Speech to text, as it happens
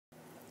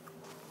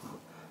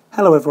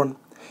Hello everyone.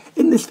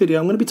 In this video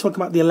I'm going to be talking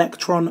about the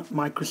electron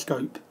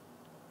microscope.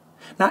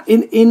 Now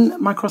in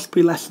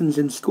microscopy lessons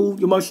in school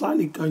you're most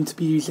likely going to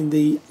be using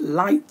the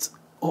light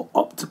or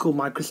optical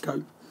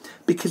microscope,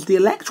 because the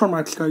electron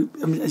microscope,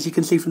 as you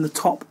can see from the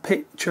top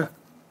picture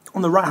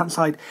on the right hand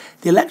side,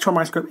 the electron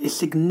microscope is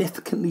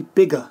significantly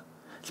bigger.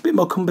 It's a bit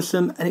more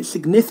cumbersome and it's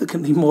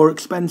significantly more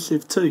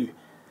expensive too.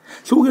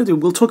 So what we're going to do,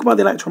 we'll talk about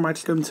the electron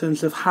microscope in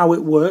terms of how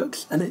it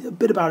works and a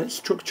bit about its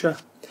structure.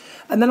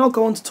 And then I'll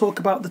go on to talk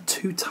about the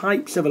two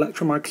types of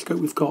electron microscope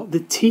we've got,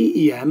 the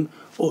TEM,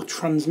 or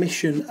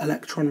transmission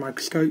electron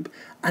microscope,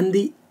 and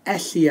the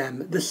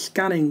SEM, the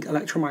scanning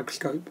electron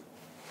microscope.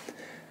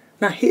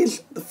 Now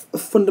here's a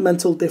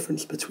fundamental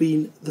difference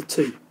between the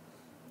two.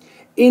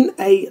 In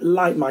a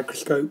light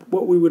microscope,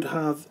 what we would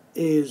have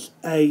is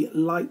a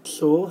light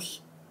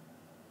source.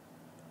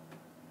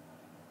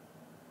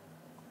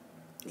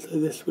 So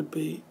this would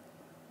be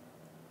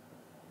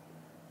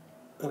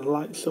a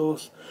light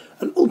source,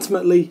 and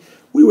ultimately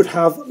we would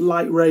have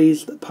light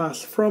rays that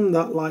pass from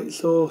that light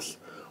source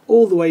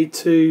all the way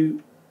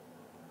to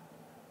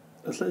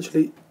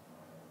essentially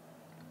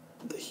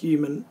the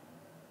human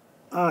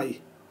eye.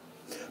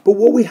 But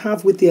what we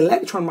have with the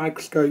electron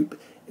microscope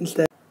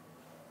instead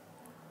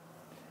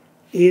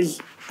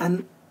is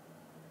an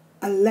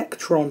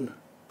electron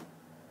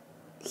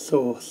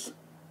source.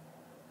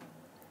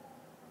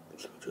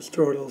 So we'll just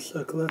draw a little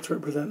circle there to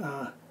represent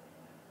our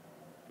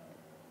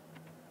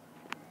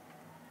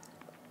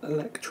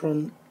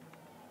electron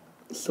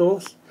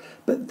source.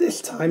 But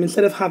this time,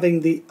 instead of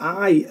having the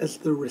eye as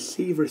the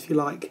receiver, if you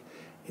like,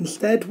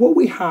 instead what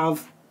we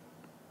have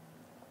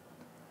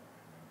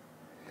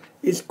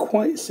is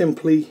quite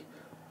simply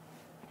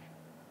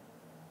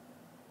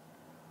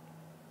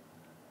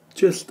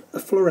just a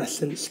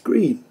fluorescent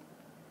screen.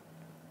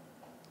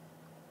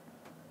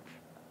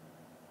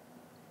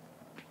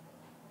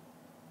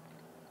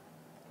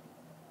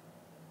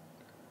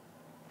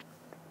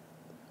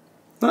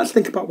 Now let's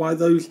think about why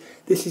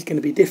this is going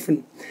to be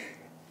different.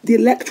 The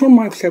electron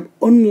microscope,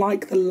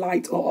 unlike the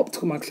light or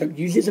optical microscope,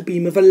 uses a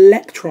beam of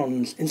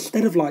electrons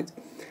instead of light,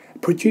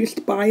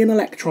 produced by an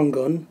electron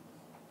gun,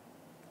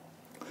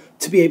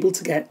 to be able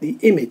to get the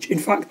image. In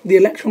fact, the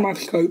electron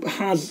microscope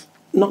has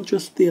not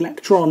just the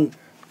electron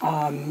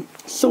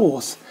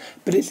source,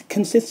 but it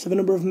consists of a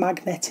number of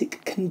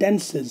magnetic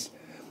condensers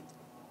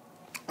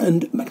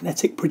and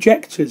magnetic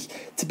projectors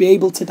to be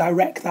able to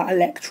direct that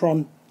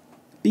electron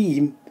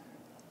beam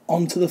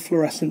onto the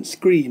fluorescent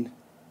screen.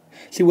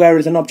 See,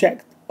 whereas an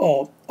object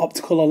or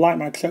optical or light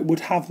microscope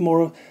would have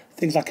more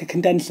things like a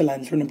condenser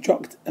lens or an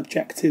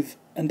objective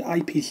and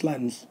eyepiece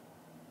lens.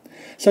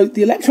 So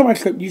the electron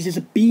microscope uses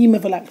a beam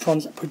of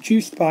electrons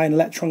produced by an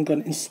electron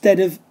gun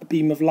instead of a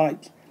beam of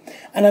light.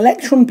 And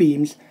electron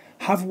beams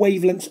have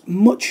wavelengths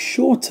much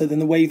shorter than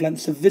the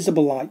wavelengths of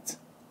visible light.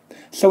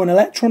 So an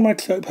electron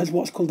microscope has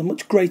what's called a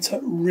much greater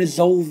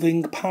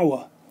resolving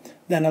power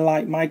than a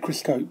light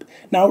microscope.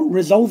 Now,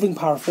 resolving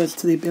power refers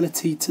to the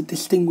ability to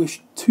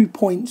distinguish two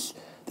points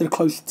that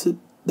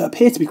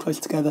appear to be close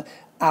together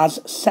as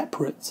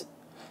separate.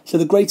 So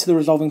the greater the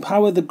resolving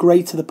power, the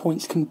greater the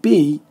points can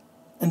be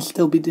and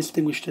still be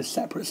distinguished as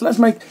separate. So let's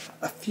make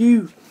a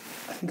few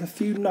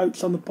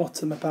notes on the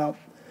bottom about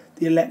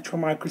the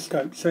electron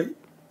microscope. So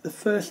the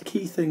first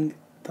key thing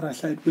that I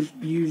said was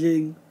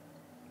using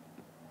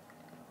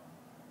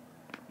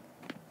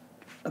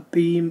a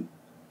beam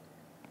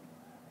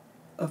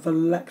of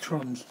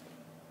electrons.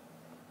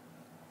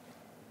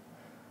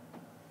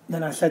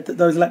 Then I said that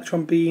those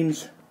electron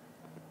beams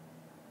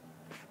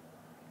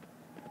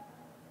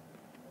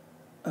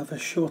of a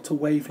shorter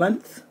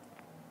wavelength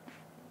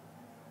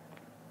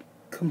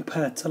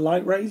compared to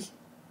light rays,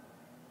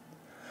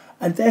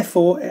 and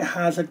therefore it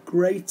has a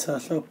greater,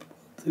 so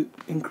the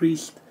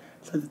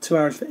two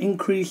arrows for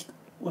increased,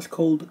 what's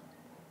called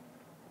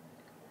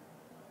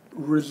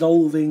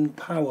resolving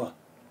power.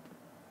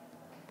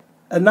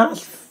 And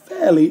that's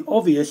fairly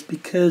obvious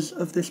because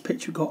of this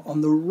picture we've got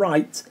on the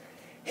right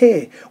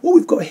here. What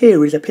we've got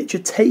here is a picture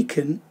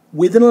taken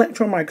with an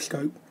electron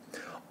microscope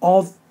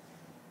of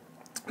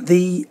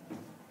the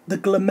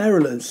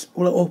glomerulus,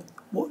 or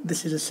what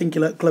this is a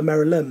singular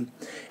glomerulum,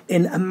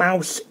 in a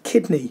mouse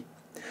kidney.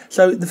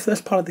 So the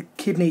first part of the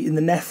kidney, in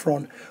the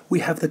nephron, we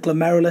have the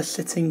glomerulus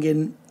sitting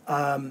in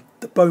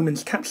the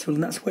Bowman's capsule,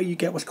 and that's where you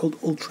get what's called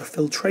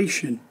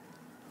ultrafiltration.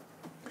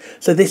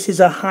 So this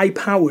is a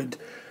high-powered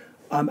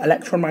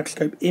electron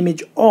microscope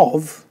image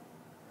of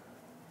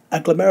a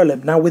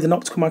glomerulum. Now with an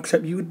optical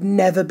microscope you would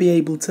never be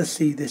able to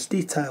see this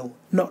detail,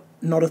 not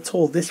at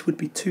all. This would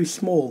be too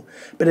small,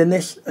 but in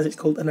this, as it's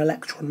called, an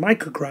electron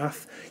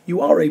micrograph, you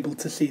are able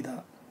to see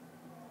that.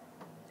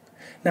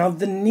 Now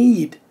the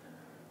need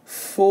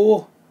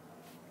for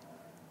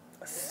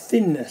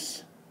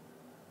thinness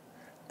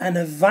and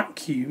a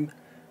vacuum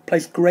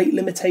place great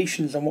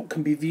limitations on what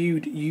can be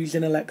viewed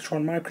using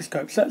electron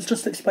microscopes. So let's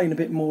just explain a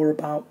bit more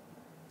about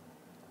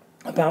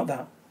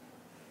that.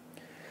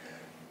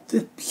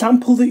 The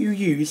sample that you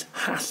use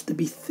has to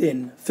be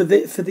thin. For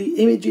the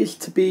images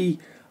to be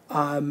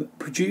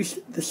produce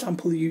the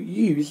sample you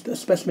use, the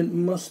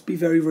specimen must be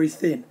very, very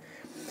thin.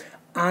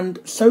 And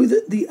so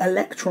that the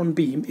electron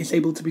beam is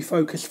able to be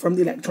focused from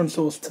the electron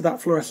source to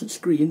that fluorescent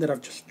screen that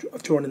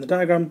I've drawn in the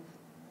diagram,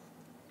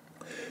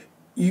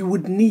 you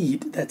would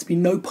need there to be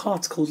no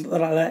particles that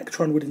that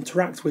electron would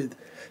interact with.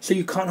 So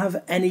you can't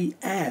have any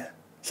air.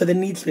 So there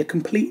needs to be a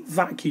complete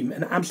vacuum,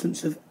 an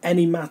absence of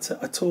any matter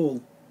at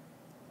all.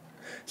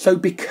 So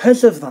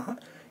because of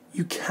that,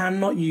 you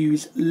cannot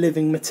use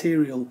living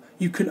material.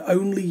 You can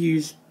only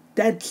use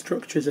dead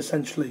structures,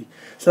 essentially.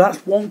 So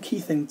that's one key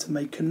thing to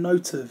make a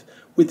note of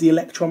with the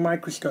electron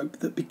microscope,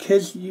 that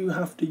because you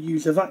have to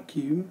use a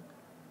vacuum,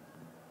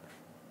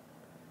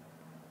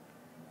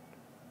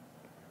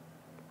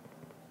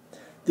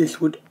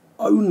 this would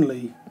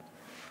only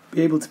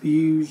be able to be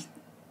used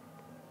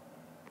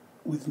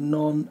with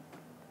non-living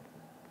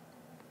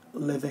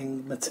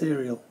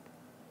material.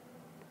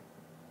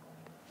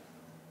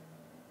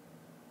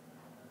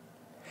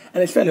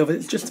 And it's fairly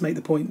obvious, it's just to make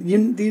the point,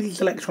 these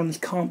electrons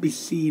can't be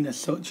seen as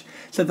such,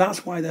 so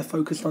that's why they're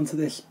focused onto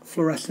this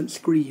fluorescent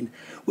screen,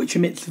 which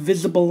emits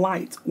visible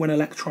light when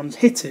electrons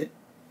hit it,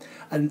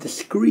 and the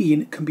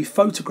screen can be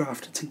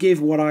photographed to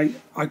give what I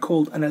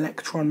called an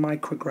electron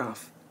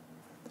micrograph.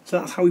 So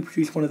that's how we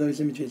produce one of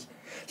those images.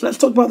 So let's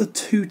talk about the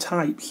two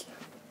types,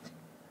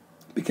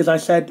 because I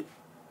said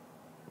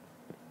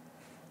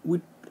we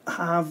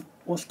have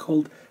what's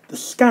called the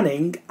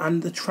scanning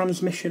and the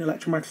transmission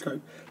electron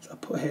microscope. So I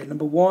put here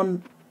number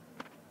one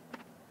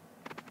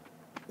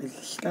is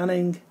the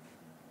scanning,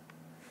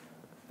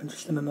 and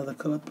just in another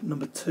colour,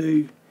 number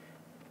two,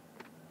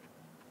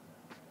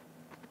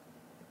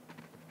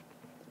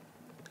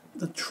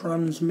 the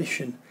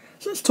transmission.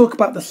 So let's talk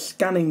about the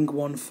scanning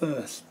one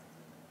first.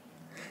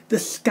 The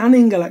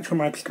scanning electron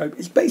microscope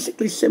is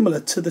basically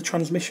similar to the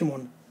transmission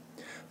one,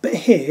 but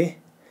here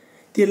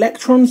the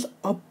electrons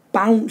are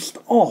bounced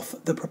off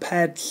the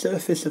prepared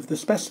surface of the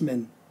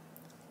specimen.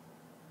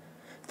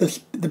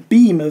 The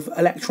beam of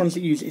electrons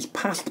it uses is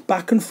passed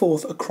back and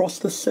forth across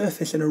the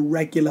surface in a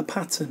regular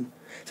pattern.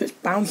 So it's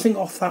bouncing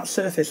off that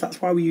surface.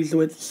 That's why we use the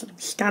word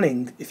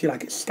scanning, if you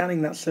like. It's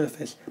scanning that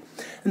surface.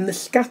 And the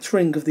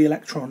scattering of the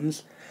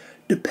electrons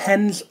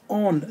depends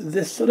on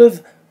the sort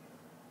of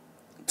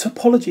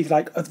topology,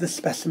 like, of the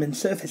specimen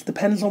surface.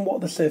 Depends on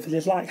what the surface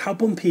is like, how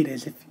bumpy it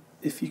is,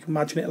 if you can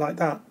imagine it like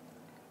that.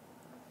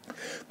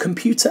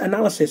 Computer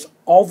analysis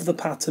of the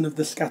pattern of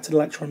the scattered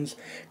electrons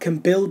can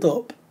build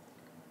up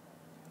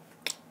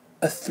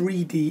a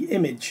 3D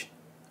image.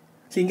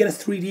 So you can get a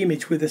 3D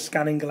image with a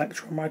scanning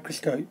electron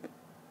microscope.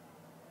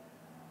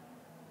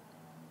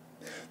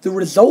 The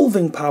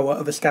resolving power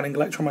of a scanning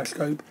electron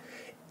microscope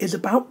is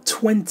about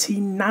 20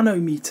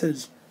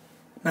 nanometers.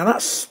 Now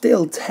that's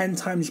still 10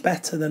 times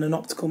better than an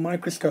optical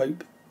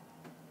microscope.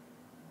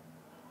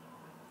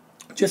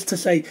 Just to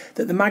say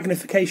that the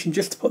magnification,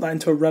 just to put that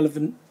into a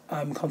relevant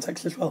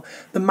context as well,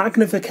 the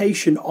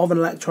magnification of an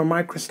electron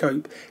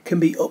microscope can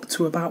be up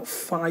to about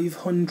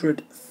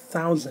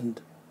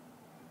 500,000.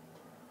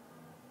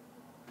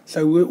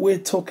 So we're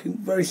talking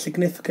very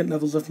significant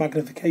levels of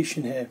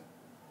magnification here.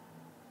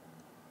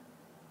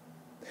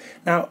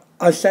 Now,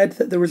 I said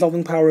that the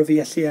resolving power of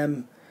the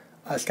SEM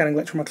scanning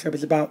electron microscope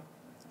is about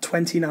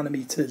 20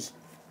 nanometers.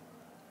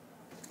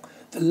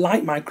 The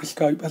light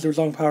microscope has a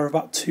resolving power of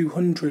about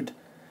 200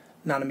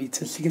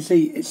 nanometers. So you can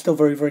see it's still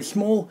very, very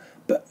small,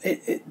 but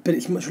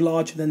it's much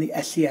larger than the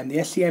SEM.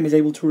 The SEM is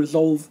able to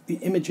resolve the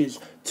images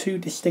to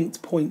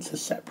distinct points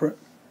as separate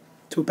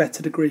to a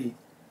better degree.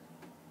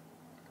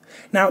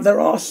 Now,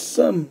 there are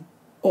some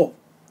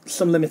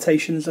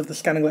limitations of the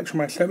scanning electron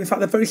microscope. In fact,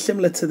 they're very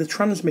similar to the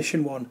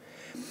transmission one,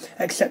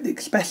 except the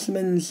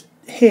specimens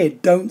here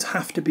don't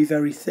have to be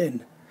very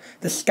thin.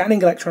 The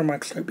scanning electron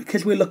microscope,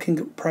 because we're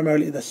looking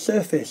primarily at the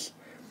surface,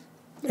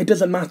 it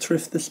doesn't matter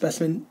if the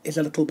specimen is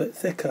a little bit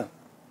thicker.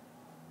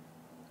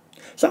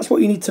 So that's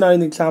what you need to know in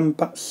the exam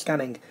about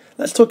scanning.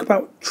 Let's talk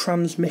about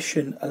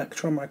transmission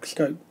electron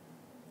microscope.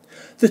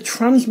 The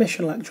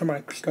transmission electron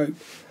microscope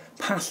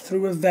passed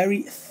through a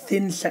very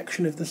thin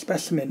section of the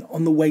specimen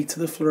on the way to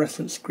the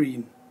fluorescent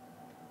screen.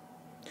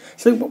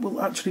 So what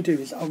we'll actually do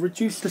is I'll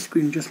reduce the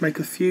screen and just make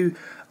a few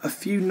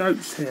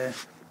notes here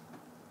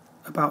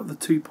about the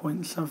 2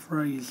 points I've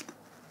raised.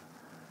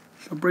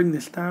 So I'll bring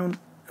this down.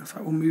 In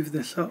fact, we'll move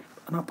this up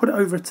and I'll put it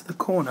over to the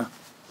corner.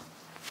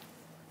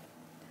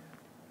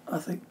 I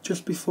think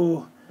just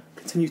before I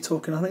continue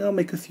talking, I think I'll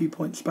make a few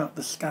points about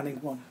the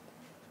scanning one.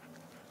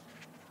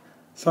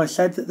 So I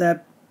said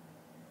that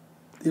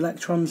the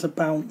electrons are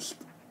bounced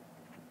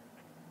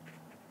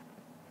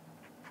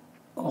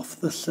off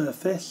the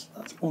surface.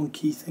 That's one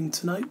key thing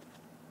to note.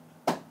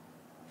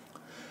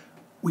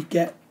 We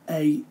get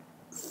a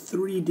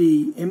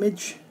 3D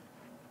image.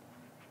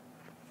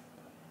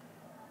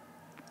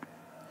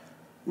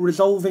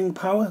 Resolving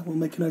power, we'll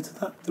make a note of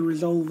that. The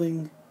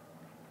resolving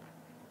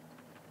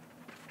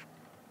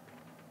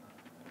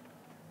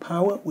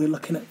power, we're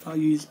looking at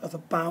values of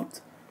about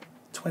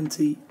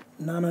 20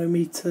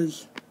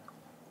 nanometers.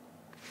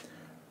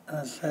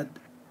 As I said,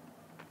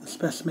 the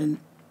specimen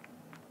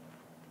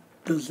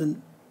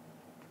doesn't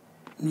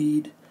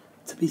need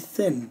to be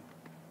thin.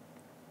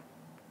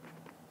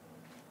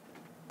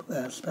 Put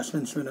there,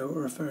 specimen, so we know what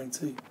we're referring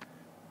to.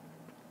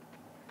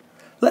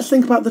 Let's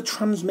think about the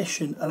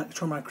transmission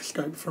electron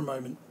microscope for a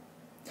moment.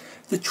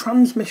 The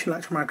transmission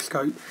electron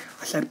microscope,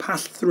 I said,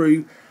 passed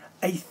through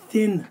a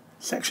thin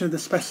section of the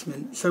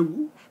specimen.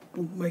 So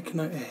we'll make a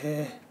note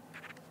here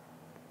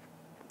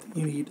that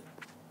you need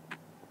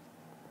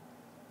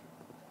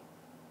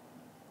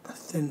a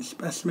thin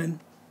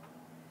specimen.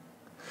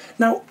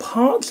 Now,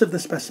 parts of the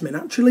specimen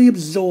actually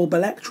absorb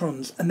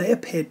electrons and they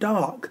appear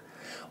dark.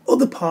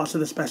 Other parts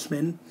of the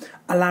specimen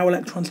allow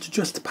electrons to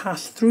just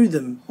pass through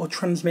them or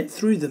transmit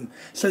through them,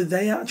 so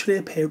they actually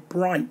appear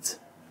bright.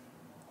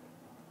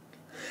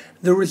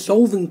 The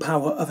resolving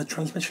power of a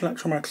transmission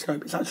electron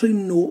microscope is actually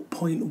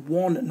 0.1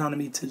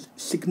 nanometers,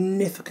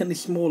 significantly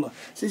smaller.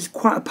 So it's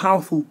quite a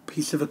powerful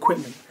piece of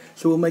equipment.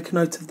 So we'll make a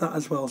note of that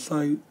as well.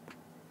 So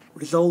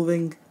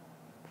resolving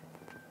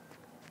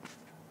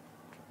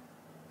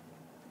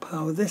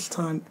power this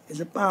time is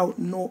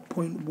about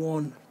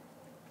 0.1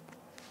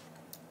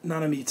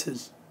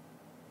 nanometers.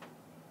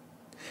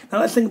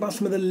 Now let's think about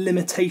some of the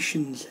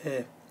limitations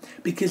here,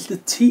 because the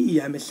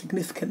TEM is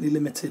significantly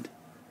limited.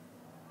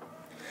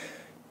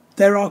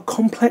 There are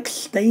complex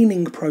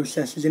staining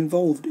processes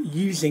involved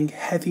using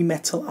heavy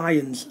metal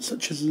ions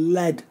such as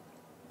lead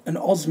and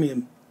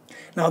osmium.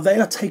 Now they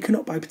are taken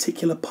up by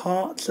particular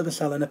parts of a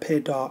cell and appear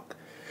dark.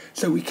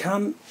 So we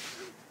can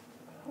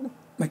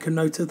make a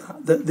note of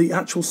that, that the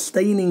actual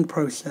staining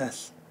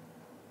process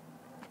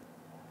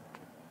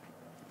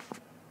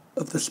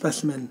of the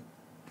specimen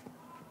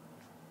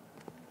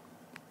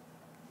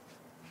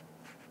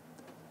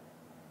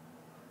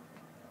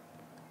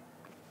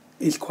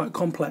is quite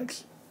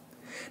complex.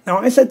 Now,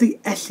 I said the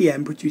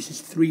SEM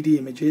produces 3D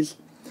images.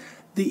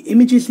 The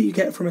images that you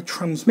get from a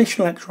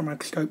transmission electron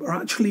microscope are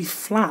actually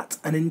flat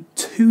and in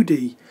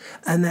 2D,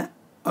 and they're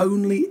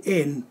only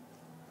in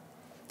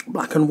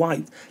black and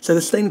white. So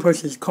the staining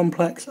process is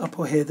complex. I'll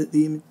put here that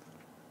the image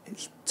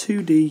is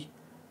 2D,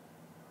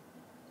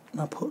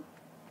 and I'll put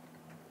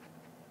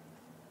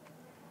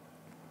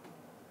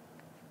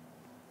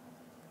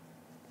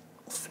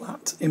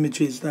flat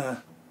images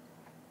there.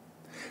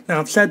 Now,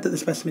 I've said that the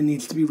specimen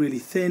needs to be really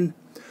thin,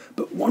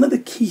 but one of the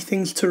key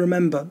things to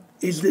remember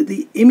is that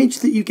the image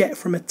that you get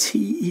from a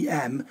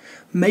TEM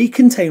may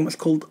contain what's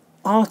called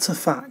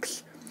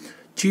artifacts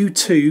due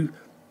to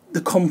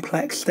the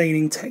complex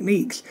staining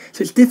techniques.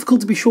 So it's difficult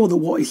to be sure that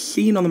what is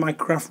seen on the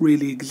micrograph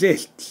really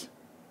exists.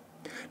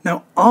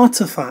 Now,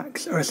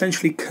 artifacts are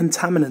essentially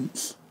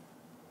contaminants.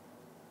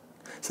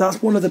 So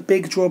that's one of the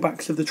big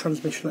drawbacks of the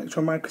transmission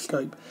electron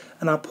microscope,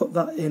 and I'll put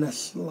that in a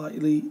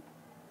slightly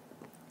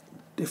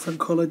different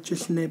colour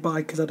just nearby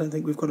because I don't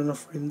think we've got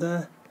enough room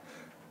there.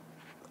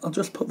 I'll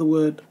just put the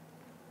word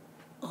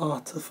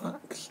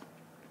artifacts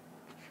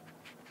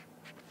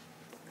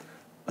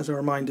as a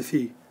reminder for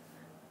you.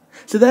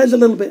 So there's a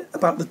little bit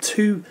about the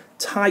two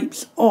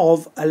types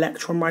of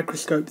electron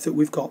microscope that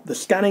we've got, the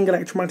scanning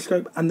electron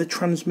microscope and the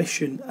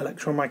transmission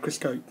electron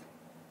microscope.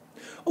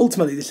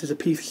 Ultimately, this is a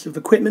piece of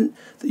equipment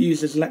that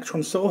uses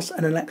electron source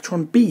and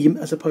electron beam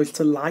as opposed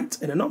to light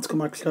in an optical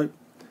microscope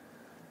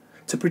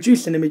to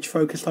produce an image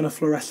focused on a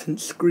fluorescent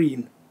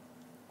screen.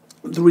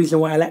 The reason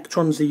why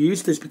electrons are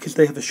used is because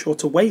they have a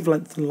shorter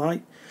wavelength than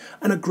light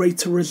and a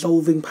greater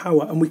resolving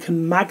power, and we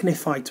can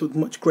magnify to a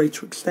much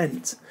greater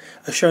extent,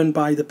 as shown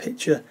by the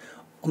picture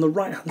on the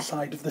right hand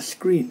side of the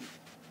screen.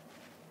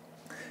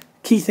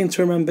 Key thing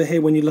to remember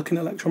here when you're looking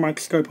at electron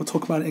microscope or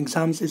talk about it in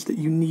exams is that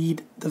you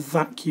need the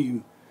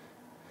vacuum.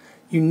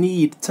 You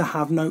need to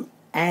have no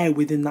air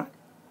within that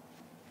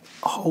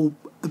whole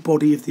the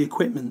body of the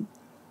equipment.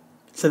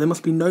 So there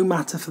must be no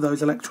matter for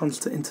those electrons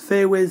to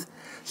interfere with,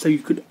 so you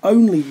could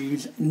only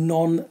use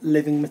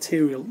non-living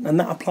material, and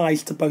that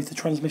applies to both the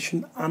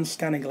transmission and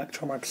scanning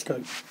electron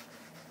microscope.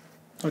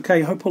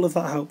 Okay, I hope all of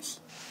that helps.